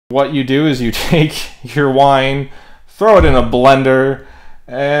What you do is you take your wine, throw it in a blender,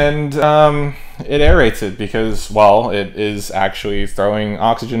 and it aerates it because, well, it is actually throwing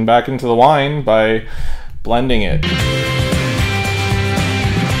oxygen back into the wine by blending it.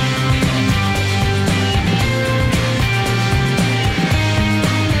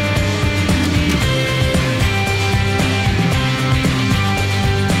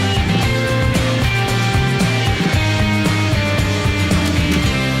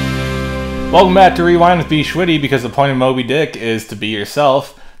 Welcome back to Rewind with bschwitty, because the point of Moby Dick is to be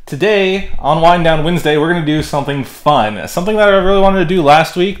yourself. Today, on Wind Down Wednesday, we're going to do something fun. Something that I really wanted to do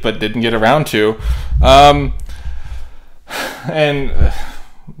last week, but didn't get around to. And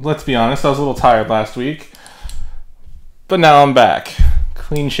let's be honest, I was a little tired last week. But now I'm back.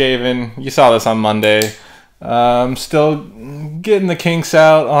 Clean shaven. You saw this on Monday. Still getting the kinks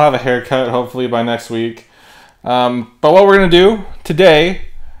out. I'll have a haircut hopefully by next week. But what we're going to do today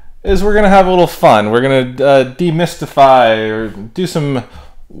is we're going to have a little fun. We're going to demystify or do some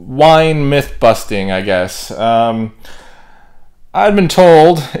wine myth busting, I guess. I've been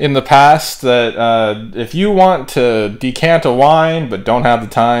told in the past that if you want to decant a wine but don't have the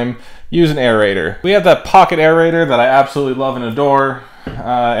time, use an aerator. We have that pocket aerator that I absolutely love and adore,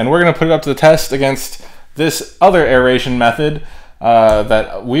 and we're going to put it up to the test against this other aeration method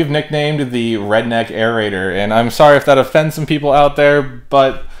that we've nicknamed the Redneck Aerator. And I'm sorry if that offends some people out there,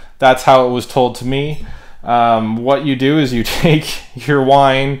 but that's how it was told to me. What you do is you take your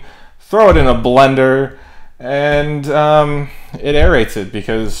wine, throw it in a blender, and it aerates it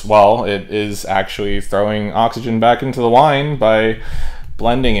because, well, it is actually throwing oxygen back into the wine by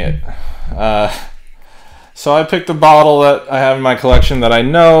blending it. So I picked a bottle that I have in my collection that I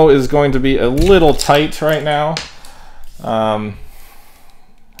know is going to be a little tight right now.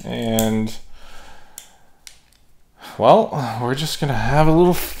 And well, we're just gonna have a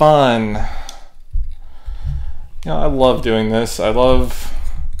little fun. You know, I love doing this. I love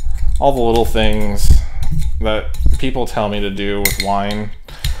all the little things that people tell me to do with wine.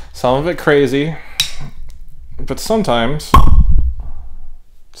 Some of it crazy, but sometimes,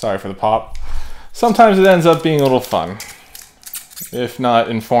 sorry for the pop, sometimes it ends up being a little fun, if not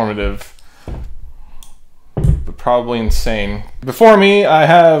informative, but probably insane. Before me, I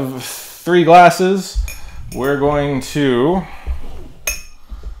have 3 glasses. We're going to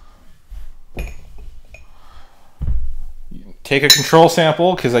take a control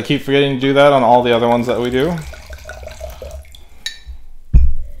sample, because I keep forgetting to do that on all the other ones that we do.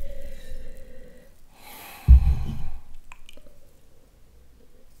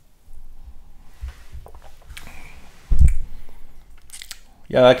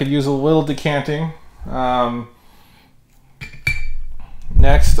 Yeah, I could use a little decanting.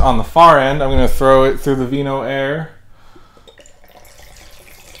 Next, on the far end, I'm going to throw it through the vino air.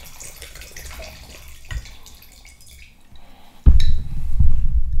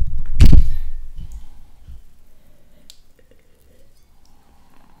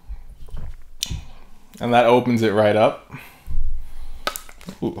 And that opens it right up.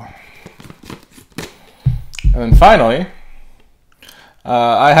 Ooh. And then finally,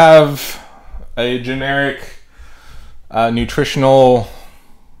 I have a generic nutritional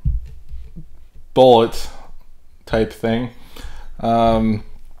bullet type thing. Thought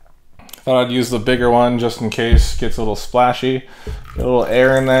I'd use the bigger one just in case it gets a little splashy. Get a little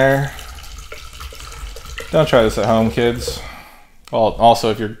air in there. Don't try this at home, kids. Well,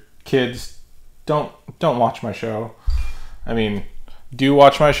 also if you're kids, don't watch my show. I mean, do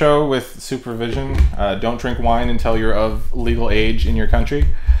watch my show with supervision. Don't drink wine until you're of legal age in your country.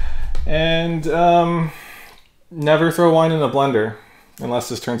 And never throw wine in a blender unless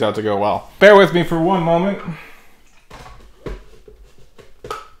this turns out to go well. Bear with me for one moment.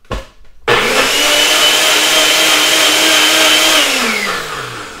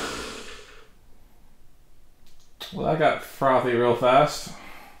 Well, that got frothy real fast.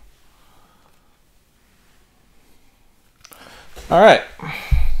 All right.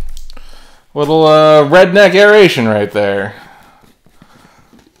 Little redneck aeration right there.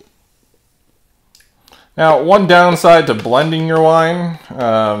 Now, one downside to blending your wine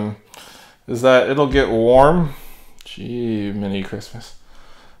is that it'll get warm. Gee, mini Christmas.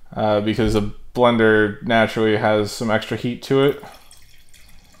 Because a blender naturally has some extra heat to it.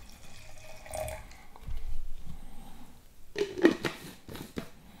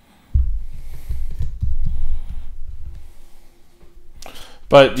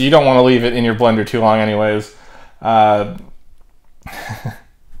 But you don't want to leave it in your blender too long anyways.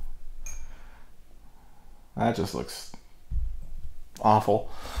 That just looks awful.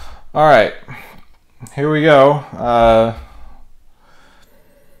 All right, here we go.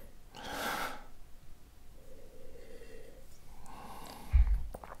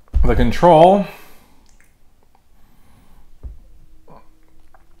 the control,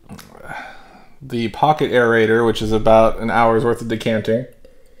 the pocket aerator, which is about an hour's worth of decanting,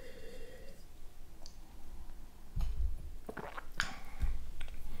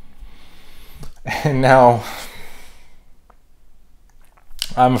 and now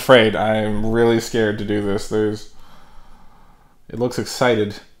I'm afraid. I'm really scared to do this. It looks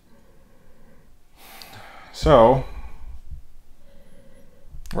excited. So,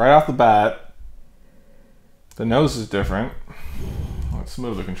 right off the bat, the nose is different. Let's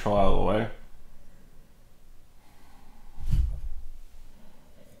move the control out of the way.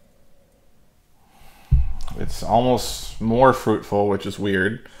 It's almost more fruitful, which is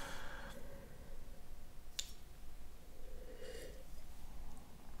weird.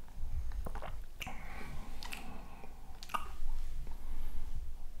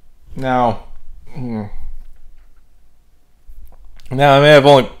 Now I may have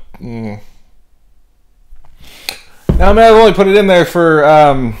only put it in there for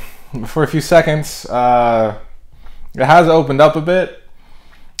a few seconds. It has opened up a bit,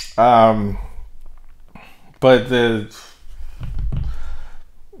 but it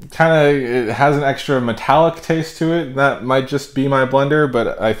has an extra metallic taste to it. That might just be my blender,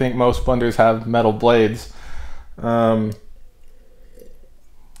 but I think most blenders have metal blades.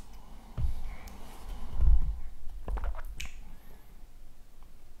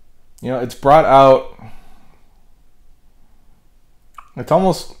 You know, it's brought out, it's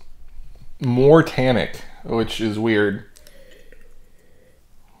almost more tannic, which is weird.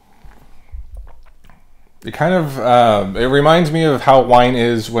 It kind of, it reminds me of how wine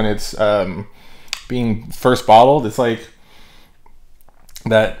is when it's being first bottled. It's like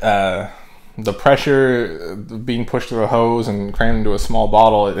that, the pressure being pushed through a hose and crammed into a small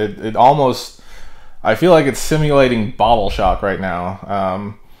bottle. It almost, I feel like it's simulating bottle shock right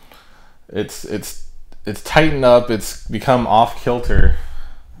now. It's tightened up. It's become off kilter.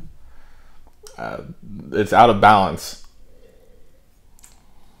 It's out of balance.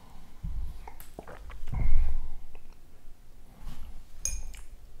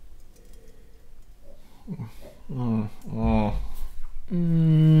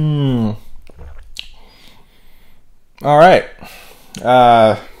 All right.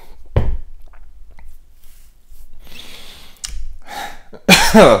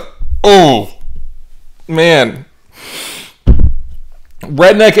 Oh, man.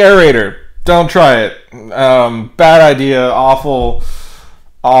 Redneck Aerator. Don't try it. Bad idea. Awful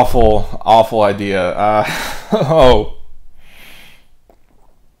idea.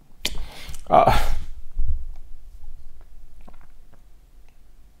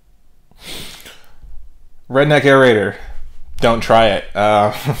 Redneck Aerator. Don't try it.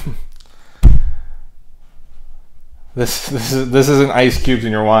 This isn't ice cubes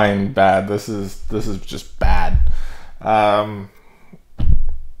in your wine bad. This is just bad. Wow.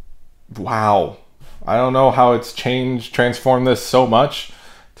 I don't know how it's transformed this so much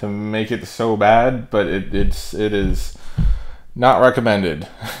to make it so bad, but it is not recommended.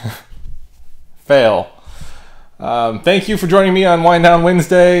 Fail. Thank you for joining me on Wind Down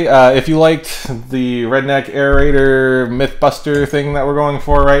Wednesday. If you liked the Redneck Aerator Mythbuster thing that we're going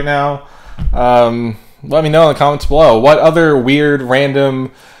for right now, let me know in the comments below. What other weird,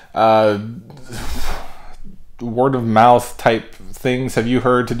 random, word of mouth type things have you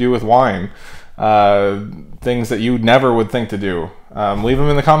heard to do with wine? Things that you never would think to do. Leave them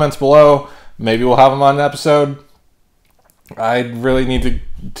in the comments below. Maybe we'll have them on an episode. I really need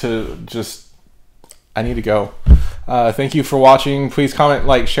I need to go. Thank you for watching. Please comment,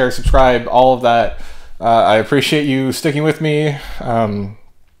 like, share, subscribe, all of that. I appreciate you sticking with me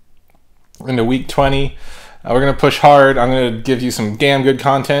into week 20. We're going to push hard. I'm going to give you some damn good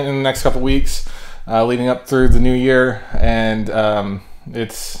content in the next couple weeks leading up through the new year. And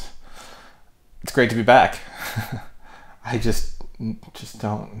it's great to be back. I just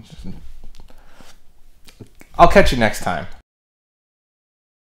don't. I'll catch you next time.